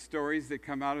man, the stories that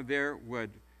come out of there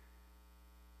would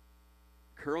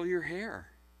curl your hair.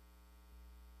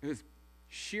 It was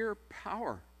sheer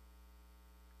power.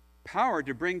 Power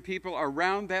to bring people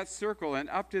around that circle and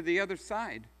up to the other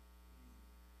side.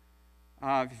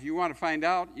 If you want to find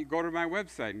out, you go to my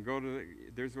website and go to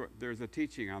there's a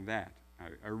teaching on that.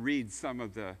 I read some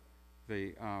of the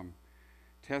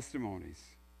testimonies.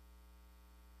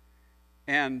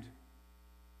 And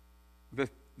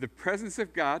the presence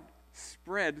of God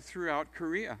spread throughout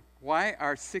Korea. Why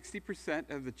are 60%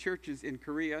 of the churches in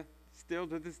Korea still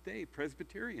to this day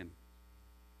Presbyterian?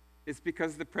 It's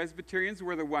because the Presbyterians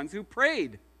were the ones who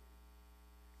prayed.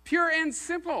 Pure and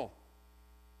simple.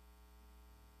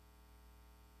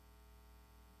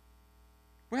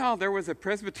 Well, there was a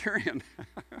Presbyterian.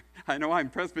 I know I'm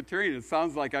Presbyterian. It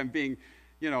sounds like I'm being,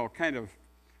 kind of,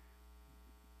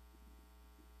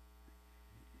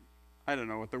 I don't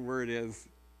know what the word is,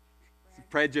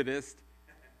 prejudiced.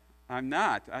 I'm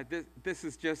not. This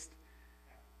is just,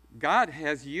 God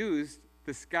has used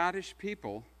the Scottish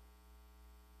people.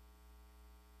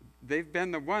 They've been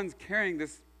the ones carrying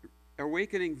this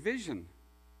awakening vision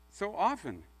so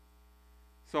often.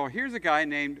 So here's a guy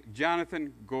named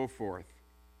Jonathan Goforth.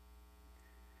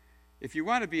 If you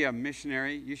want to be a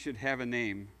missionary, you should have a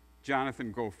name,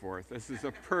 Jonathan Goforth. This is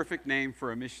a perfect name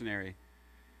for a missionary.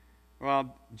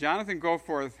 Well, Jonathan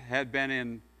Goforth had been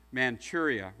in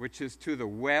Manchuria, which is to the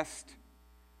west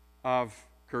of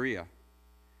Korea,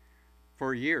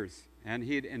 for years. And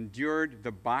he had endured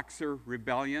the Boxer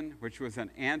Rebellion, which was an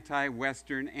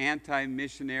anti-Western,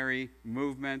 anti-missionary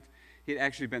movement. He'd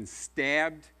actually been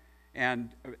stabbed and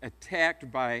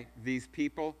attacked by these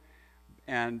people.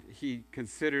 And he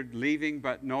considered leaving,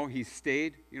 but no, he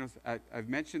stayed. You know, I've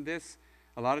mentioned this.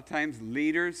 A lot of times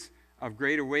leaders of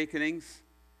great awakenings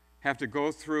have to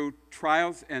go through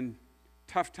trials and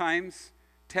tough times,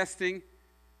 testing.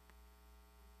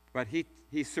 But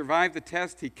he survived the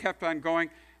test. He kept on going.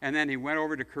 And then he went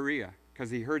over to Korea because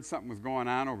he heard something was going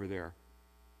on over there.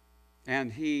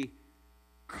 And he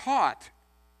caught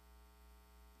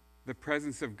the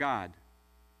presence of God.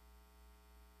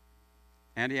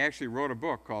 And he actually wrote a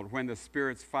book called When the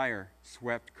Spirit's Fire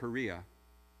Swept Korea.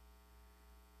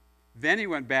 Then he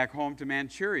went back home to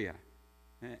Manchuria.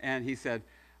 And he said,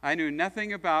 I knew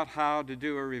nothing about how to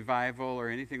do a revival or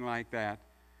anything like that.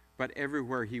 But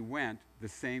everywhere he went, the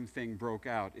same thing broke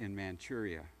out in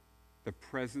Manchuria. The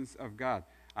presence of God.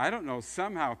 I don't know,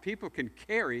 somehow people can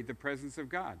carry the presence of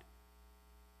God.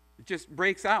 It just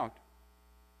breaks out.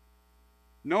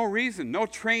 No reason, no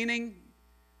training.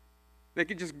 They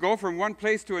can just go from one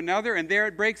place to another and there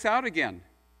it breaks out again.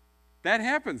 That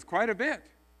happens quite a bit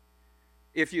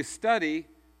if you study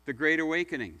the Great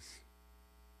Awakenings.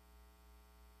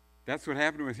 That's what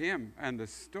happened with him and the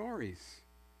stories.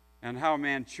 And how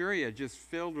Manchuria just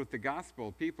filled with the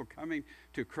gospel, people coming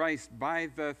to Christ by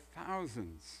the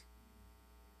thousands.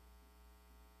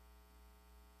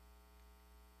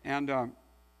 And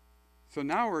so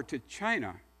now we're to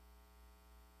China.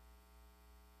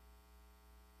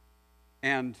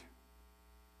 And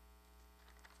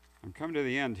I'm coming to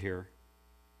the end here.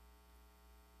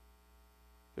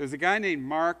 There's a guy named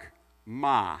Mark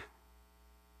Ma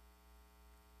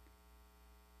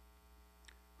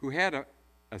who had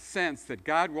a sense that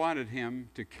God wanted him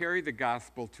to carry the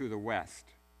gospel to the West.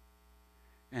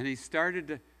 And he started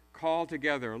to call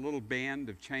together a little band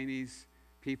of Chinese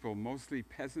people, mostly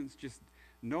peasants, just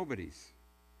nobodies.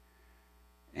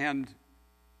 And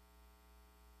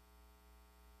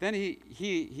then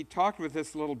he talked with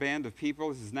this little band of people.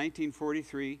 This is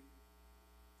 1943.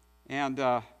 And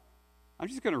I'm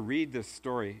just going to read this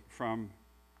story from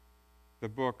the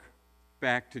book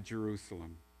Back to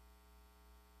Jerusalem.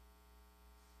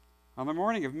 On the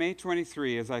morning of May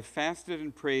 23, as I fasted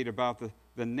and prayed about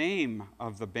the name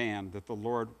of the band that the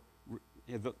Lord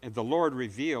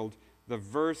revealed the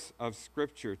verse of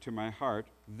Scripture to my heart,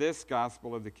 this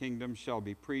gospel of the kingdom shall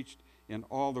be preached in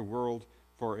all the world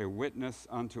for a witness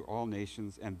unto all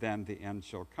nations, and then the end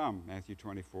shall come. Matthew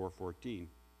 24:14.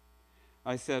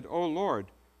 I said, O Lord,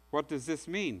 what does this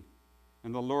mean?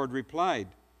 And the Lord replied,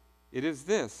 it is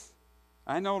this.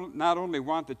 I not only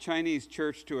want the Chinese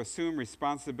church to assume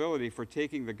responsibility for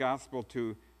taking the gospel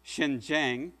to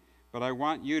Xinjiang, but I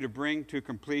want you to bring to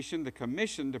completion the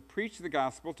commission to preach the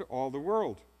gospel to all the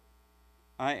world.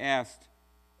 I asked,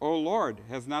 O Lord,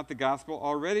 has not the gospel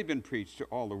already been preached to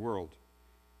all the world?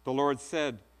 The Lord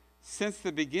said, since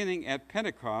the beginning at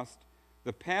Pentecost,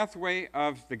 the pathway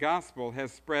of the gospel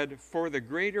has spread for the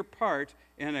greater part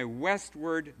in a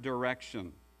westward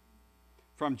direction.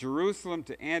 From Jerusalem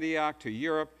to Antioch to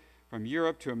Europe, from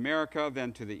Europe to America,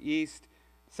 then to the east,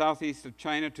 southeast of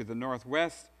China to the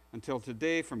northwest, until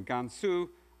today from Gansu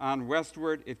on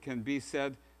westward, it can be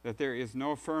said that there is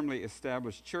no firmly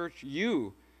established church.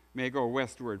 You may go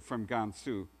westward from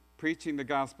Gansu, preaching the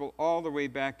gospel all the way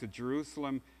back to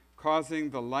Jerusalem,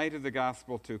 causing the light of the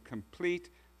gospel to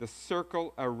complete the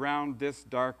circle around this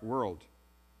dark world.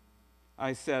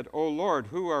 I said, O Lord,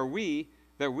 who are we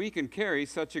that we can carry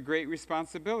such a great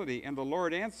responsibility? And the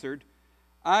Lord answered,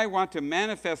 I want to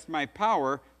manifest my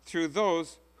power through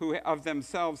those who of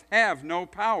themselves have no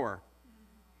power.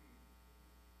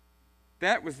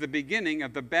 That was the beginning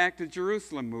of the Back to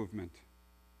Jerusalem movement.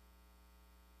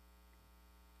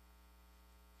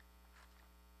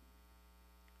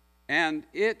 And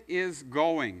it is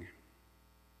going.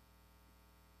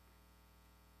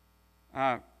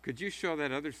 Could you show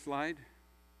that other slide?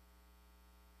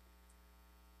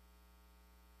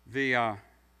 The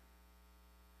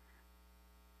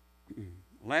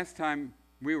last time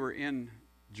we were in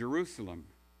Jerusalem,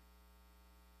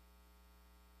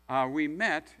 we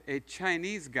met a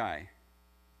Chinese guy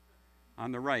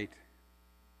on the right.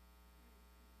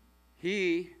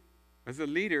 He was a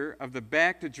leader of the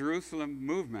Back to Jerusalem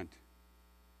movement.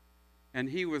 and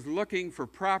he was looking for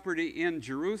property in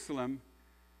Jerusalem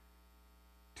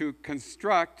to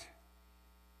construct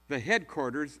the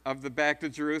headquarters of the Back to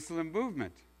Jerusalem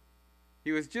movement.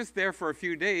 He was just there for a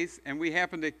few days, and we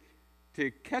happened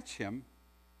to catch him.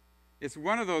 It's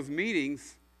one of those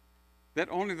meetings that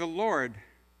only the Lord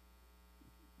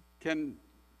can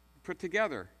put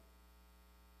together.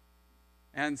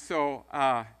 And so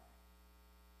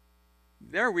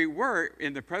there we were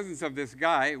in the presence of this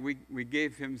guy. We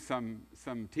gave him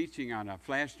some teaching on a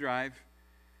flash drive,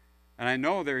 and I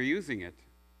know they're using it.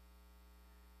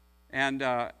 And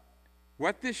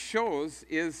what this shows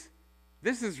is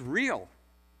this is real.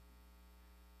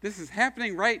 This is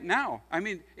happening right now. I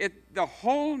mean, the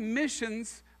whole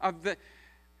missions of the...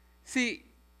 See,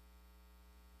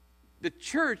 the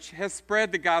church has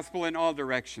spread the gospel in all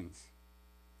directions.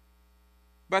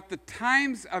 But the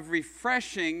times of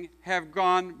refreshing have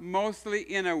gone mostly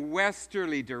in a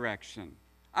westerly direction.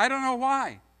 I don't know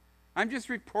why. I'm just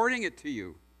reporting it to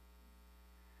you.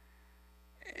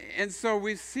 And so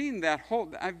we've seen that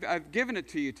whole... I've given it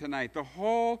to you tonight. The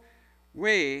whole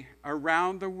way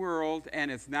around the world, and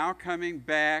it's now coming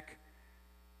back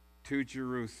to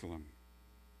Jerusalem.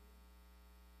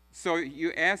 So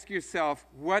you ask yourself,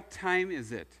 what time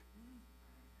is it?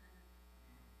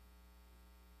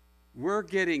 We're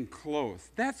getting close.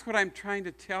 That's what I'm trying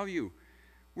to tell you.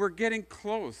 We're getting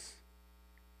close.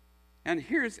 And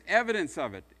here's evidence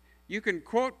of it. You can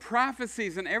quote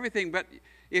prophecies and everything, but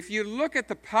if you look at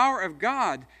the power of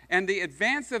God and the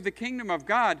advance of the kingdom of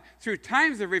God through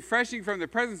times of refreshing from the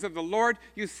presence of the Lord,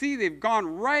 you see they've gone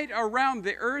right around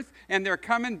the earth and they're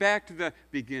coming back to the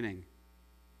beginning.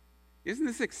 Isn't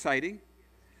this exciting?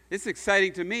 It's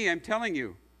exciting to me, I'm telling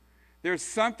you. There's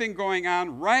something going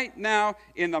on right now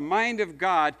in the mind of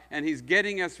God, and He's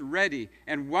getting us ready.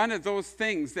 And one of those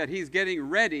things that He's getting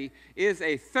ready is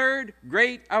a third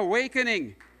great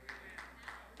awakening.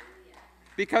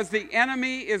 Because the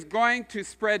enemy is going to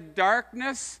spread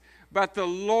darkness, but the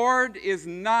Lord is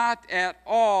not at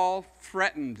all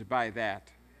threatened by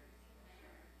that.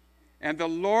 And the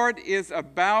Lord is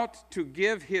about to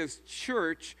give His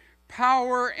church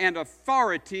power and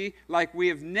authority like we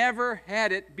have never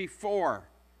had it before.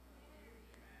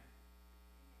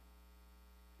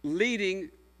 Leading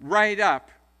right up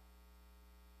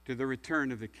to the return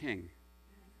of the King.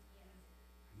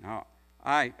 Now,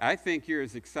 I think you're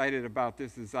as excited about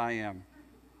this as I am.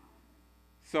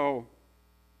 So,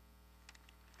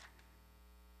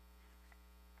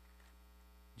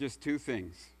 just two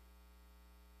things.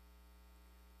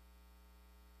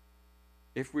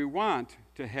 If we want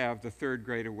to have the third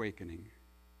great awakening,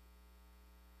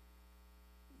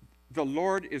 the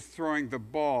Lord is throwing the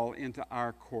ball into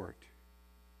our court.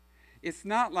 It's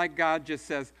not like God just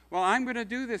says, well, I'm going to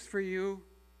do this for you.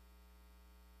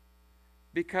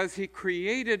 Because He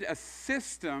created a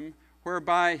system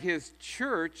whereby His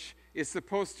church is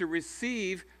supposed to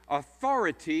receive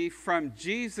authority from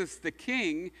Jesus the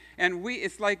King, and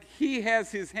it's like He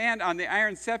has His hand on the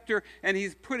iron scepter, and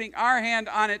He's putting our hand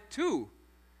on it too.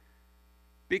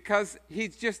 Because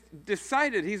He's just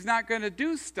decided He's not going to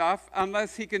do stuff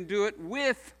unless He can do it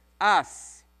with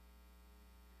us.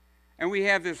 And we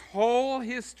have this whole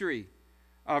history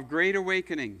of great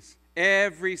awakenings.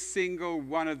 Every single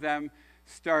one of them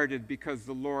started because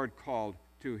the Lord called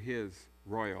to His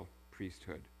royal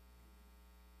priesthood.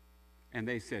 And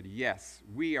they said, yes,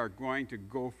 we are going to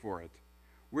go for it.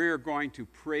 We are going to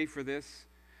pray for this,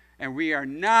 and we are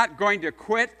not going to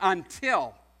quit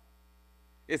until.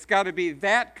 It's got to be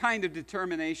that kind of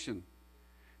determination,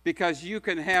 because you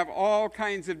can have all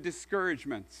kinds of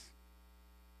discouragements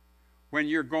when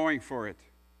you're going for it.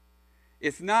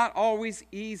 It's not always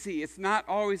easy. It's not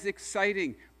always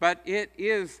exciting, but it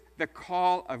is the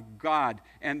call of God,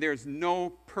 and there's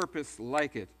no purpose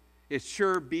like it. It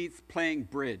sure beats playing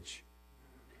bridge.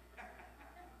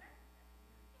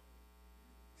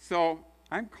 So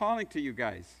I'm calling to you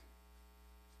guys.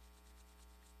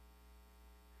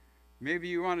 Maybe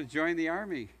you want to join the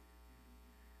army.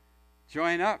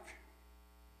 Join up.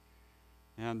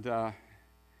 And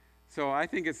so I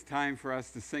think it's time for us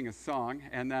to sing a song,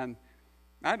 and then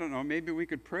I don't know, maybe we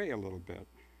could pray a little bit.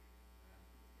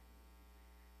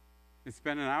 It's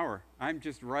been an hour. I'm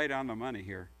just right on the money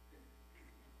here.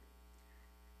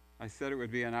 I said it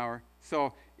would be an hour.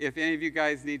 So if any of you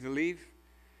guys need to leave,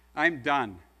 I'm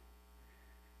done.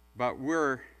 But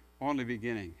we're only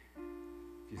beginning,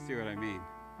 if you see what I mean.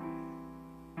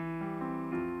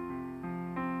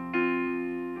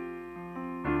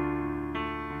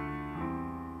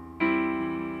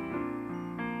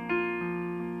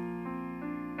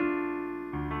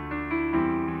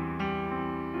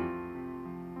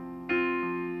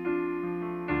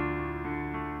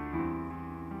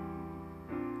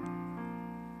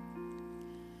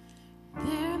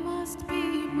 must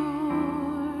be more.